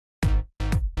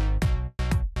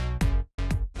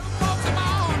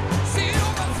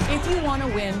you want to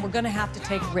win, we're going to have to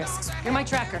take risks. You're my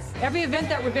tracker. Every event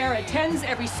that Rivera attends,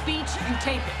 every speech, you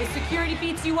tape it. If security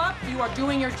beats you up, you are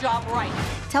doing your job right.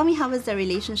 Tell me, how was the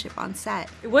relationship on set?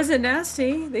 It wasn't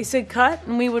nasty. They said cut,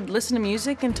 and we would listen to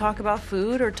music and talk about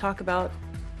food or talk about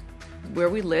where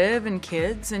we live and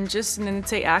kids, and then it'd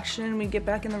say action, and we'd get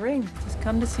back in the ring. Just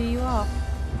come to see you off.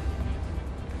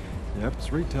 Yep,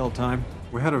 it's retail time.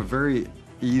 We had a very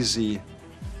easy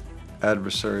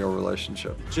adversarial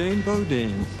relationship. Jane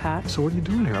Bodine. Pat? So what are you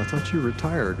doing here? I thought you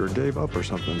retired or gave up or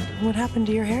something. What happened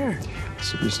to your hair?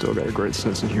 So you still got a great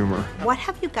sense of humor. What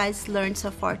have you guys learned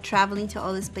so far traveling to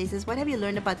all these places? What have you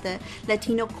learned about the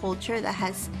Latino culture that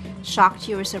has shocked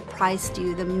you or surprised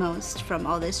you the most from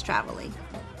all this traveling?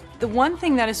 The one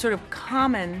thing that is sort of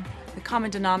common, the common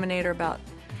denominator about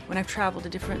when I've traveled to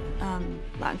different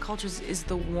Latin cultures is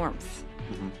the warmth.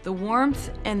 Mm-hmm. The warmth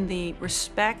and the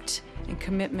respect and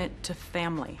commitment to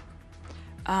family.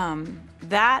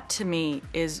 That to me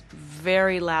is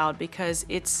very loud because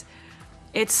it's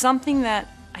something that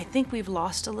I think we've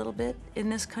lost a little bit in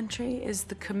this country, is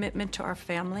the commitment to our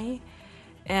family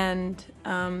and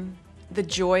the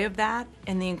joy of that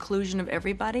and the inclusion of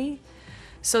everybody.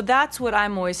 So that's what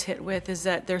I'm always hit with, is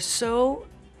that they're so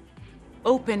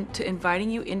open to inviting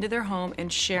you into their home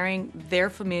and sharing their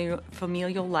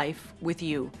familial life with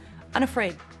you.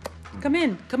 Unafraid. Come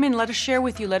in, let us share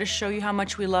with you, let us show you how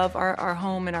much we love our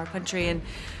home and our country, and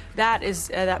that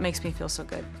makes me feel so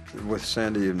good. With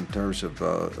Sandy, in terms of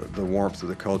the warmth of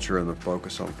the culture and the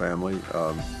focus on family,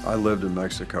 I lived in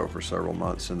Mexico for several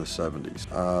months in the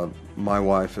 70s. My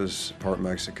wife is part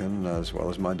Mexican, as well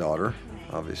as my daughter,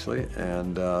 obviously,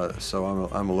 and so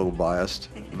I'm a little biased,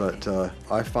 but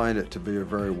I find it to be a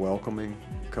very welcoming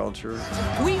culture.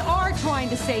 We are trying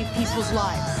to save people's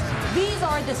lives. These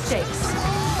are the stakes.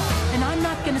 And I'm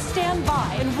not going to stand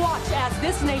by and watch as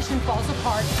this nation falls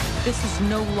apart. This is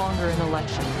no longer an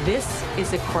election. This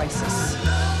is a crisis.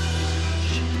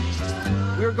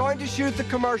 We're going to shoot the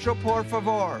commercial, por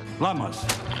favor. Lamas.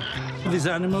 This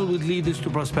animal would lead us to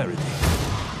prosperity.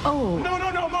 Oh.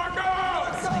 No,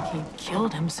 Marcos! It's like he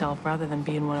killed himself rather than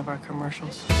be in one of our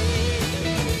commercials.